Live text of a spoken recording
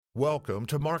Welcome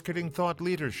to Marketing Thought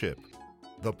Leadership,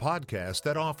 the podcast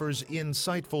that offers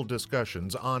insightful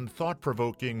discussions on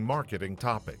thought-provoking marketing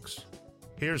topics.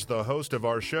 Here's the host of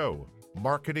our show,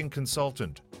 marketing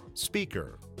consultant,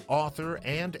 speaker, author,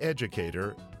 and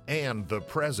educator, and the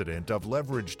president of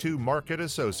Leverage 2 Market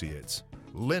Associates,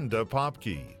 Linda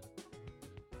Popke.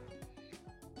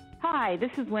 Hi,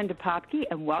 this is Linda Popke,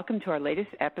 and welcome to our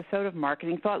latest episode of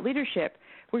Marketing Thought Leadership.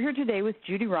 We're here today with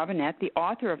Judy Robinett, the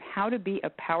author of How to Be a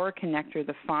Power Connector,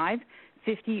 the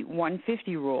 5-50-150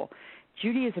 Rule.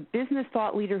 Judy is a business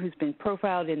thought leader who's been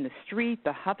profiled in The Street,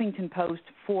 The Huffington Post,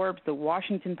 Forbes, The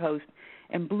Washington Post,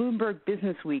 and Bloomberg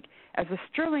Business Week as a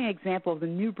sterling example of the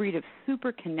new breed of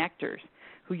super connectors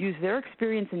who use their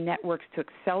experience and networks to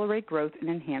accelerate growth and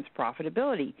enhance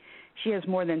profitability. She has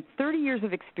more than 30 years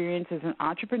of experience as an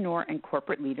entrepreneur and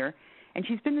corporate leader, and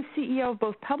she's been the CEO of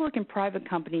both public and private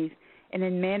companies and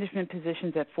in management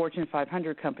positions at Fortune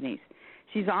 500 companies.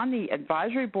 She's on the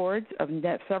advisory boards of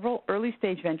several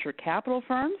early-stage venture capital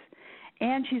firms,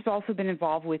 and she's also been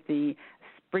involved with the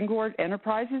Springboard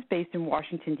Enterprises based in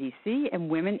Washington, D.C., and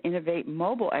Women Innovate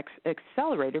Mobile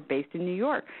Accelerator based in New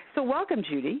York. So welcome,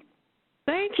 Judy.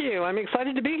 Thank you. I'm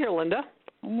excited to be here, Linda.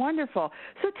 Wonderful.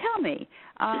 So tell me,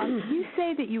 you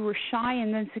say that you were shy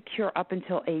and then secure up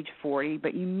until age 40,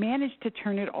 but you managed to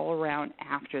turn it all around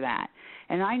after that.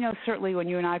 And I know certainly when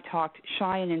you and I have talked,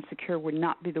 shy and insecure would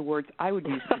not be the words I would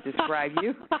use to describe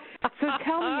you. So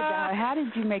tell me about how did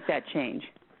you make that change?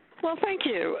 Well, thank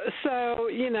you. So,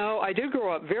 I did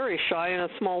grow up very shy in a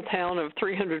small town of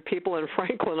 300 people in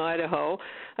Franklin, Idaho.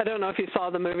 I don't know if you saw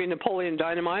the movie Napoleon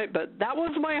Dynamite, but that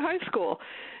was my high school.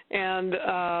 And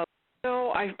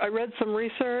I read some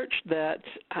research that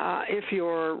if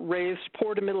you're raised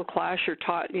poor to middle class, you're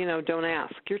taught, don't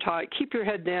ask. You're taught, keep your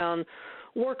head down,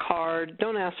 work hard,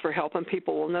 don't ask for help, and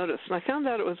people will notice. And I found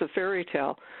out it was a fairy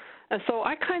tale. And so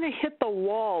I kind of hit the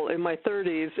wall in my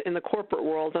 30s in the corporate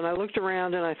world, and I looked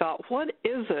around and I thought, what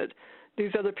is it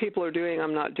these other people are doing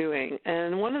I'm not doing?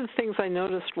 And one of the things I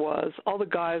noticed was all the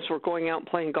guys were going out and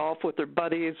playing golf with their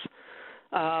buddies.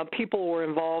 People were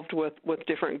involved with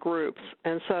different groups.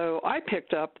 And so I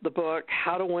picked up the book,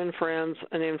 How to Win Friends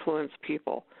and Influence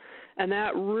People. And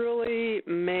that really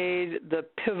made the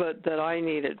pivot that I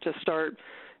needed to start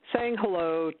saying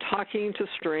hello, talking to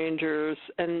strangers.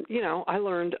 And, I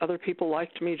learned other people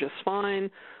liked me just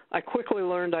fine. I quickly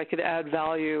learned I could add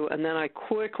value, and then I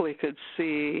quickly could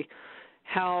see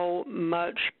how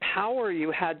much power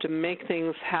you had to make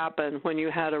things happen when you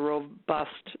had a robust,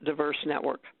 diverse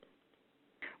network.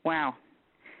 Wow.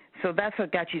 So that's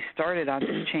what got you started on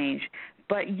this change.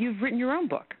 But you've written your own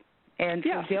book. And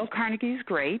yes. So Dale Carnegie is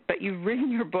great, but you've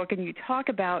written your book and you talk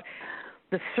about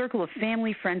the circle of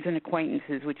family, friends, and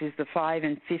acquaintances, which is the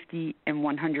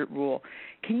 5-50-100 rule.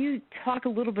 Can you talk a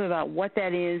little bit about what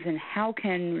that is and how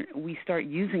can we start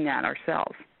using that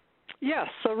ourselves? Yes.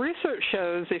 So research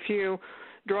shows if you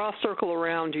draw a circle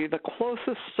around you, the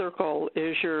closest circle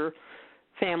is your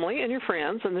family and your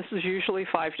friends, and this is usually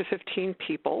 5 to 15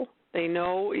 people. They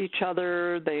know each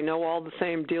other. They know all the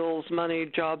same deals, money,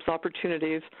 jobs,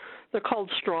 opportunities. They're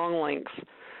called strong links.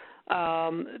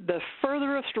 The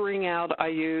furthest ring out I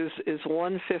use is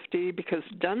 150 because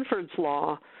Dunford's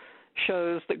law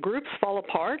shows that groups fall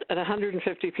apart at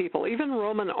 150 people. Even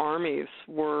Roman armies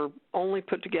were only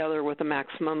put together with a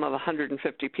maximum of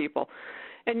 150 people.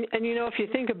 And if you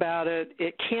think about it,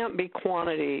 it can't be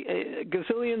quantity.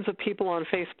 Gazillions of people on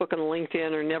Facebook and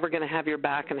LinkedIn are never going to have your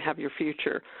back and have your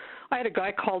future. I had a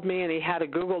guy called me, and he had a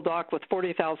Google Doc with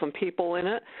 40,000 people in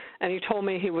it, and he told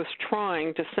me he was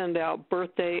trying to send out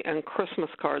birthday and Christmas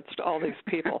cards to all these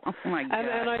people. Oh, my God.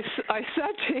 And I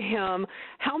said to him,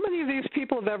 how many of these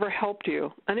people have ever helped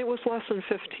you? And it was less than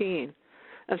 15.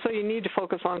 And so you need to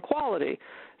focus on quality.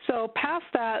 So past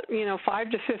that, 5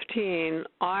 to 15,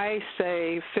 I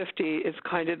say 50 is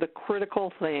kind of the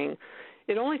critical thing.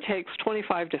 It only takes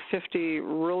 25 to 50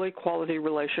 really quality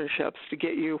relationships to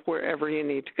get you wherever you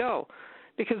need to go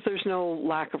because there's no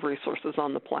lack of resources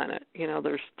on the planet.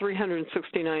 There's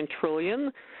 369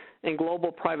 trillion in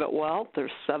global private wealth.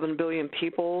 There's 7 billion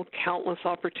people, countless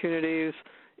opportunities,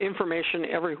 information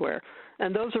everywhere.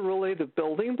 And those are really the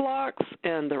building blocks,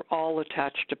 and they're all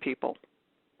attached to people.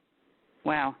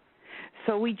 Wow.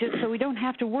 So we don't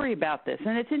have to worry about this.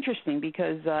 And it's interesting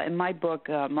because in my book,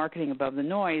 Marketing Above the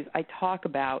Noise, I talk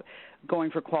about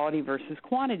going for quality versus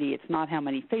quantity. It's not how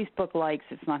many Facebook likes.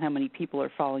 It's not how many people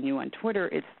are following you on Twitter.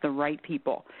 It's the right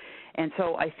people. And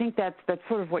so I think that's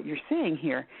sort of what you're saying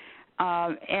here.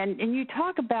 And you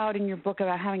talk about in your book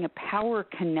about having a power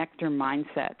connector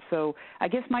mindset. So I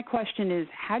guess my question is,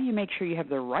 how do you make sure you have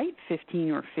the right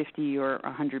 15 or 50 or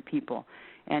 100 people?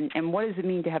 And what does it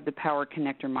mean to have the power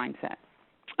connector mindset?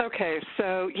 Okay,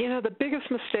 so, the biggest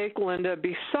mistake, Linda,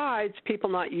 besides people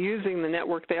not using the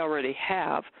network they already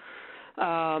have,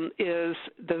 is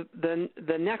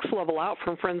the next level out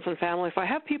from friends and family. If I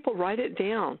have people write it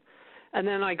down, and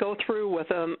then I go through with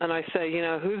them and I say,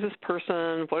 who's this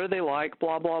person? What are they like?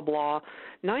 Blah, blah, blah.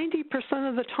 90%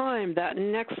 of the time, that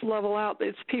next level out,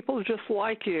 it's people just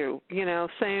like you,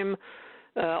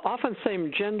 often same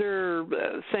gender,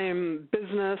 same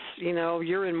business.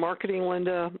 You're in marketing,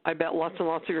 Linda. I bet lots and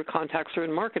lots of your contacts are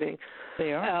in marketing.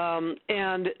 They are.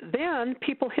 And then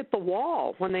people hit the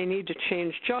wall when they need to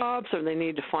change jobs, or they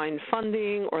need to find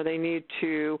funding, or they need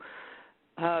to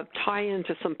tie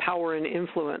into some power and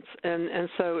influence. And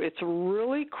so it's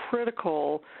really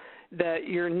critical that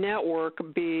your network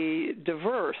be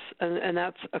diverse, and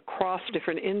that's across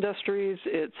different industries.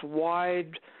 It's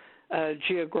wide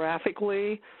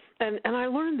geographically. And I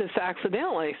learned this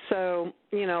accidentally. So,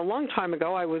 a long time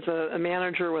ago, I was a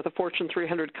manager with a Fortune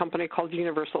 300 company called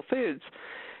Universal Foods.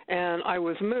 And I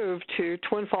was moved to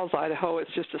Twin Falls, Idaho.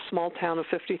 It's just a small town of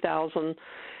 50,000.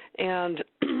 And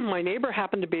my neighbor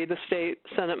happened to be the state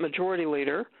Senate Majority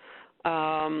Leader.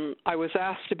 I was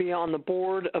asked to be on the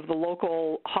board of the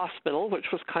local hospital, which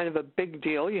was kind of a big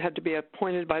deal. You had to be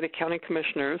appointed by the county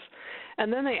commissioners.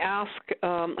 And then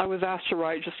I was asked to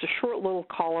write just a short little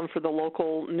column for the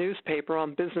local newspaper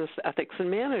on business ethics and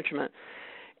management.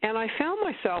 And I found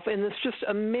myself in this just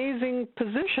amazing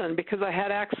position because I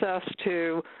had access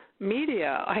to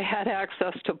media. I had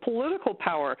access to political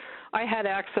power. I had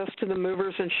access to the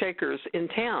movers and shakers in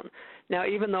town. Now,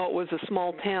 even though it was a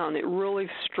small town, it really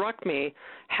struck me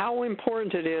how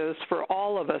important it is for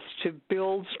all of us to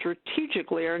build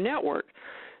strategically our network.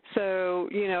 So,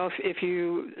 if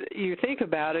you think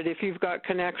about it, if you've got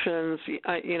connections,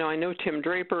 I know Tim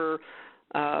Draper,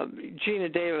 Gina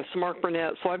Davis, Mark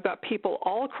Burnett, so I've got people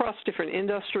all across different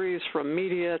industries, from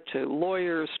media to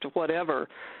lawyers to whatever.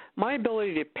 My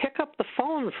ability to pick up the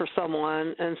phone for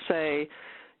someone and say,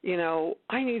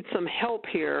 I need some help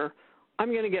here, I'm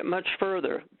going to get much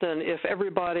further than if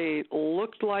everybody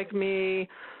looked like me,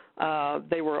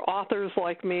 they were authors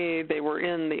like me, they were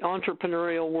in the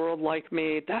entrepreneurial world like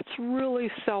me. That's really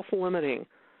self-limiting.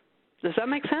 Does that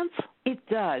make sense? It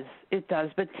does.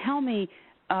 But tell me,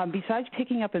 besides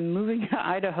picking up and moving to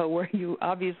Idaho, where you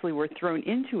obviously were thrown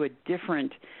into a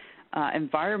different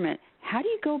environment, how do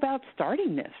you go about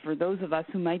starting this for those of us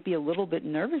who might be a little bit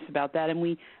nervous about that? And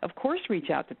we, of course, reach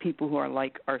out to people who are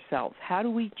like ourselves. How do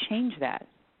we change that?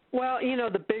 Well,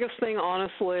 the biggest thing,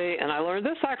 honestly, and I learned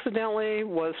this accidentally,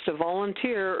 was to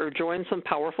volunteer or join some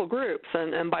powerful groups.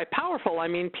 And by powerful, I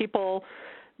mean people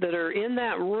that are in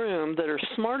that room that are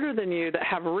smarter than you, that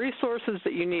have resources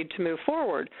that you need to move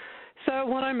forward. So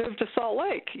when I moved to Salt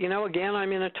Lake, again,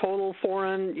 I'm in a total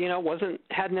foreign,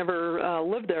 had never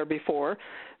lived there before,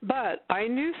 but I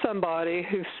knew somebody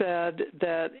who said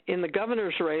that in the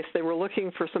governor's race, they were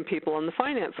looking for some people on the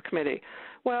finance committee.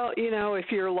 Well, if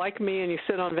you're like me and you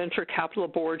sit on venture capital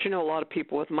boards, you know a lot of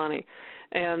people with money.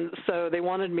 And so they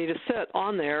wanted me to sit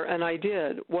on there, and I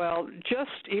did. Well,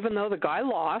 even though the guy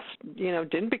lost,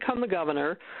 didn't become the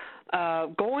governor,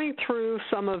 going through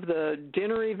some of the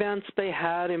dinner events they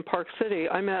had in Park City,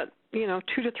 I met, 2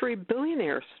 to 3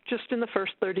 billionaires just in the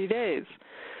first 30 days.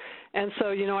 And so,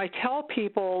 I tell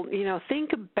people,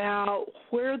 think about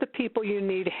where the people you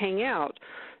need hang out.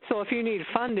 So if you need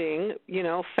funding,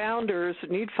 founders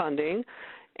need funding,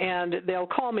 and they'll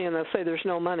call me and they'll say there's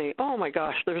no money. Oh, my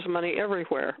gosh, there's money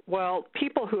everywhere. Well,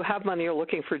 people who have money are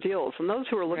looking for deals, and those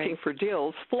who are looking for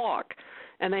deals flock.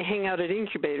 And they hang out at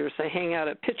incubators, they hang out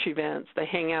at pitch events, they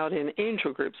hang out in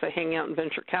angel groups, they hang out in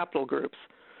venture capital groups.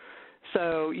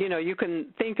 So, you can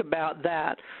think about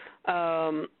that.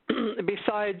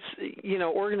 Besides,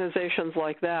 organizations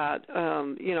like that,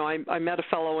 I met a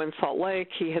fellow in Salt Lake.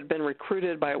 He had been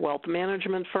recruited by a wealth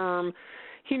management firm.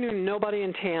 He knew nobody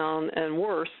in town, and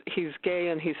worse, he's gay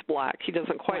and he's black. He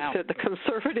doesn't quite fit the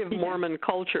conservative Mormon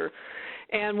culture.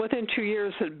 And within 2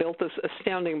 years had built this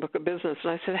astounding book of business.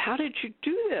 And I said, how did you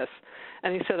do this?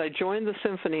 And he said, I joined the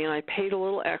symphony and I paid a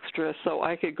little extra so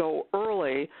I could go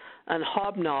early and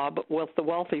hobnob with the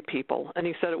wealthy people. And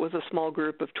he said it was a small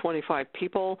group of 25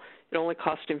 people. It only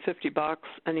cost him $50.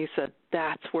 And he said,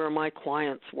 that's where my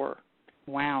clients were.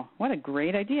 Wow. What a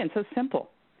great idea, and so simple.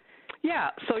 Yeah,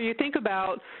 so you think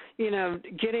about,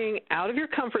 getting out of your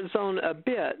comfort zone a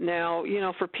bit. Now,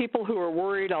 for people who are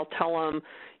worried, I'll tell them,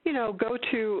 go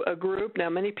to a group. Now,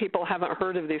 many people haven't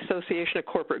heard of the Association of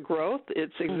Corporate Growth.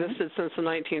 It's existed since the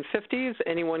 1950s.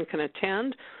 Anyone can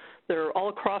attend. They're all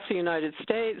across the United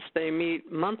States. They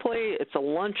meet monthly. It's a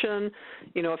luncheon.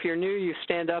 If you're new, you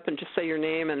stand up and just say your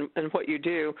name and what you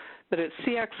do. But it's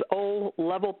CXO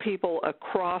level people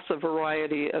across a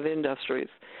variety of industries.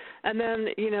 And then,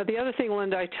 the other thing,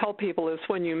 Linda, I tell people is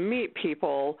when you meet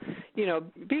people,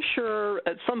 be sure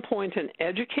at some point and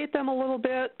educate them a little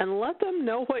bit and let them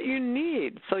know what you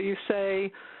need. So you say,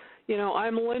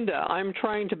 I'm Linda. I'm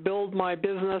trying to build my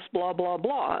business, blah, blah,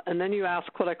 blah. And then you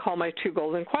ask what I call my 2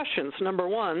 golden questions. Number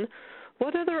 1,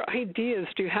 what other ideas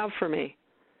do you have for me?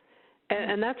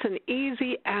 And that's an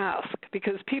easy ask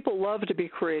because people love to be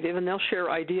creative and they'll share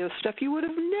ideas, stuff you would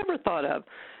have never thought of.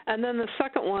 And then the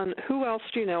second one, who else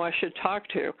do you know I should talk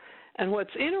to? And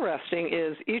what's interesting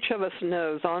is each of us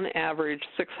knows on average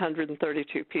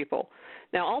 632 people.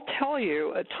 Now, I'll tell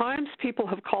you, at times people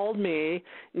have called me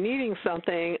needing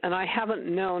something and I haven't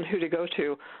known who to go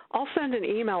to. I'll send an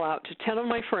email out to 10 of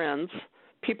my friends,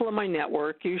 people in my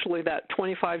network, usually that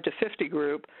 25 to 50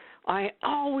 group. I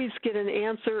always get an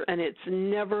answer, and it's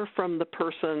never from the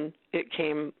person it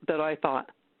came that I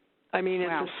thought. I mean,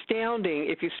 Wow. It's astounding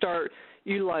if you start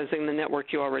utilizing the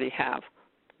network you already have.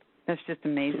 That's just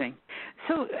amazing.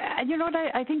 So, you know what,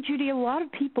 I think, Judy, a lot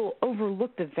of people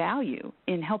overlook the value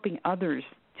in helping others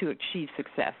to achieve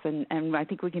success, and I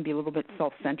think we can be a little bit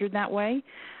self-centered that way.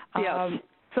 Yes.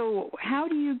 So how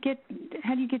do you get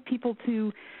people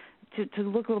to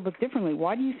look a little bit differently?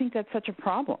 Why do you think that's such a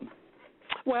problem?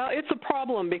 Well, it's a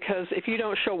problem because if you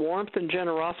don't show warmth and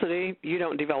generosity, you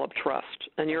don't develop trust,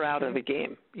 and you're out of the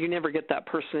game. You never get that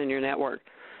person in your network.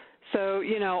 So,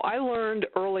 I learned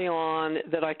early on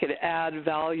that I could add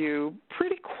value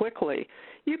pretty quickly.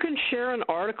 You can share an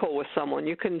article with someone.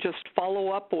 You can just follow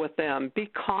up with them. Be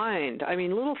kind. I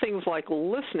mean, little things like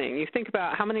listening. You think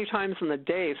about how many times in the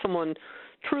day someone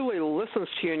truly listens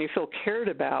to you and you feel cared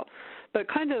about. But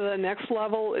kind of the next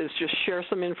level is just share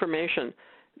some information.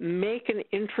 Make an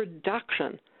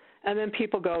introduction, and then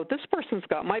people go, this person's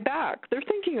got my back. They're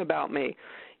thinking about me.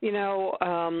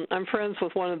 I'm friends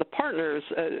with one of the partners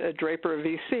at Draper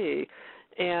VC,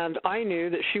 and I knew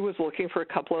that she was looking for a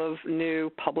couple of new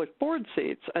public board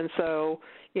seats. And so,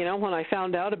 when I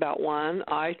found out about one,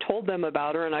 I told them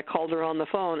about her, and I called her on the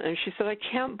phone, and she said, I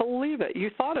can't believe it. You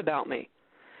thought about me.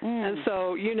 And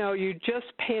so, you just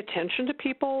pay attention to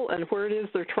people and where it is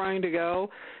they're trying to go,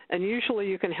 and usually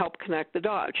you can help connect the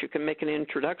dots. You can make an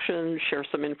introduction, share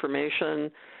some information,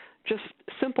 just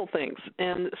simple things.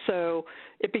 And so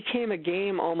it became a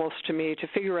game almost to me to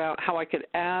figure out how I could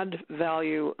add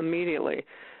value immediately.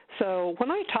 So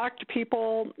when I talk to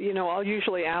people, I'll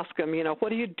usually ask them,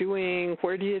 what are you doing?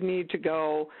 Where do you need to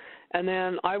go? And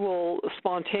then I will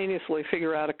spontaneously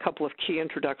figure out a couple of key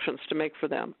introductions to make for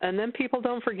them. And then people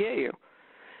don't forget you.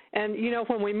 And,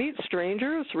 when we meet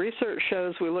strangers, research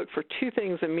shows we look for 2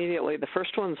 things immediately. The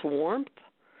first one's warmth,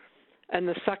 and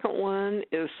the second one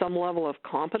is some level of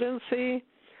competency.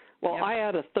 Well, yep. I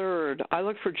add a third. I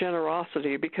look for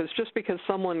generosity because just because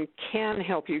someone can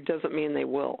help you doesn't mean they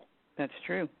will. That's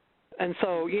true. And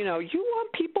so, you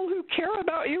want people who care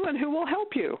about you and who will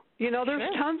help you.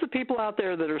 There's tons of people out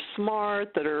there that are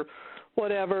smart, that are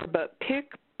whatever, but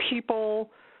pick people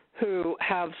who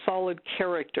have solid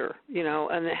character,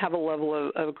 and that have a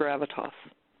level of gravitas.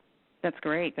 That's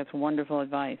great. That's wonderful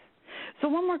advice. So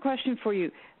one more question for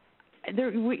you.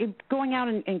 Going out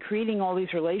and creating all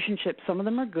these relationships, some of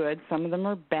them are good, some of them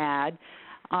are bad.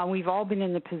 We've all been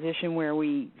in the position where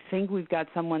we think we've got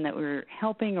someone that we're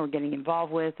helping or getting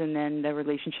involved with, and then the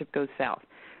relationship goes south.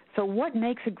 So what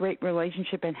makes a great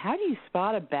relationship, and how do you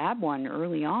spot a bad one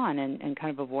early on and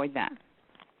kind of avoid that?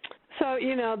 So,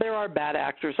 there are bad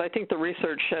actors. I think the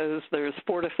research shows there's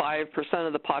 4 to 5%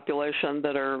 of the population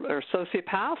that are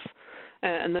sociopaths,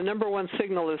 and the number one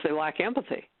signal is they lack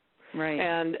empathy. Right.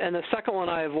 And the second one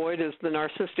I avoid is the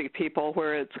narcissistic people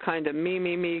where it's kind of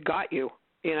me, got you.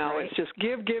 Right. It's just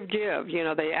give.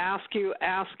 They ask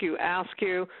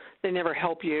you. They never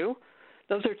help you.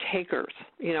 Those are takers.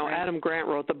 Right. Adam Grant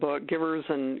wrote the book Givers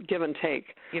and Give and Take.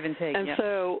 Give and take. And yep.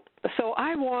 so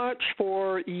I watch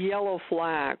for yellow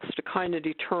flags to kind of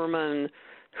determine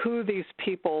who these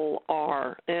people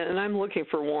are. And I'm looking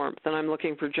for warmth, and I'm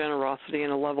looking for generosity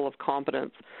and a level of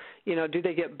competence. Do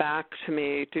they get back to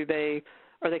me?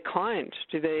 Are they kind?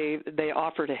 Do they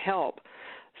offer to help?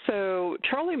 So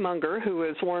Charlie Munger, who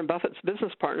is Warren Buffett's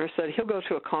business partner, said he'll go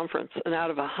to a conference, and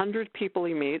out of 100 people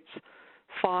he meets,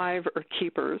 5 are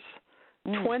keepers.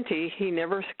 20 he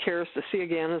never cares to see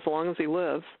again as long as he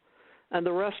lives, and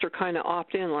the rest are kind of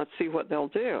opt-in, let's see what they'll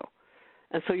do.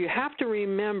 And so you have to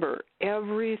remember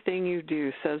everything you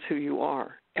do says who you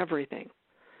are, everything.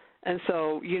 And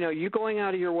so, you going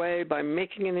out of your way by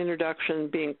making an introduction,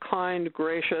 being kind,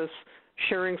 gracious,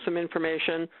 sharing some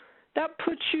information, that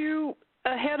puts you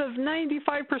ahead of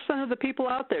 95% of the people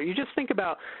out there. You just think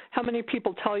about how many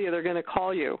people tell you they're going to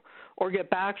call you or get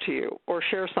back to you or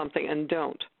share something and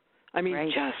don't. I mean,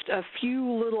 right. Just a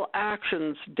few little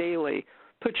actions daily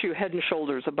put you head and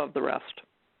shoulders above the rest.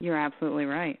 You're absolutely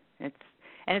right. It's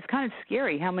kind of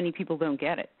scary how many people don't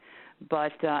get it.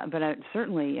 But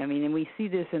certainly, and we see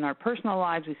this in our personal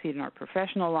lives, we see it in our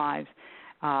professional lives.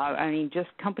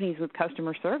 Just companies with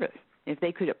customer service. If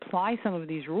they could apply some of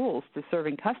these rules to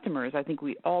serving customers, I think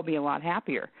we'd all be a lot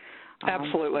happier.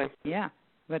 Absolutely. Yeah,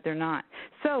 but they're not.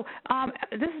 So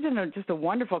this has been just a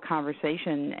wonderful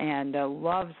conversation, and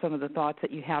love some of the thoughts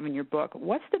that you have in your book.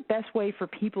 What's the best way for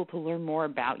people to learn more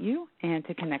about you and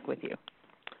to connect with you?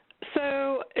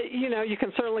 So, you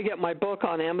can certainly get my book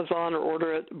on Amazon or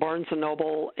order it at Barnes &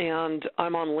 Noble, and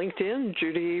I'm on LinkedIn,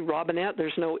 Judy Robinett.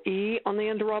 There's no E on the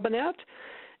end of Robinett.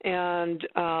 And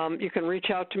you can reach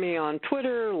out to me on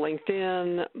Twitter,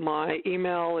 LinkedIn. My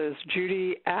email is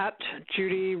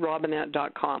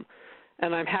judy@judyrobinett.com,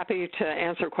 and I'm happy to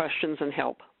answer questions and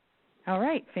help. All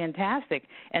right, fantastic.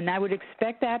 And I would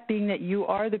expect that, being that you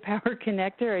are the power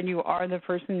connector and you are the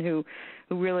person who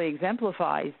really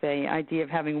exemplifies the idea of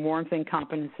having warmth and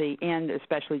competency and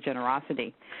especially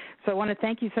generosity. So I want to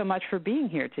thank you so much for being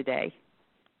here today.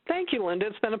 Thank you, Linda.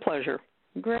 It's been a pleasure.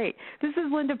 Great. This is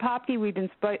Linda Popke. We've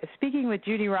been speaking with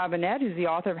Judy Robinett, who's the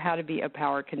author of How to Be a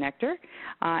Power Connector.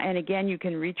 And again, you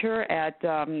can reach her at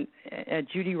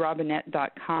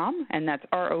judyrobinett.com, and that's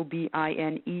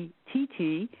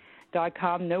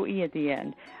ROBINETT.com, no E at the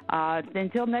end.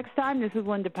 Until next time, this is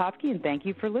Linda Popke, and thank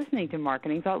you for listening to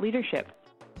Marketing Thought Leadership.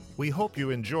 We hope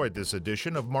you enjoyed this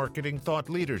edition of Marketing Thought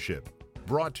Leadership,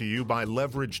 brought to you by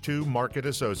Leverage 2 Market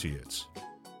Associates.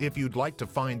 If you'd like to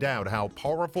find out how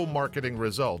powerful marketing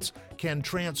results can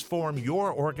transform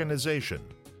your organization,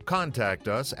 contact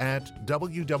us at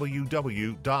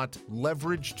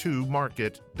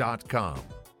www.leverage2market.com.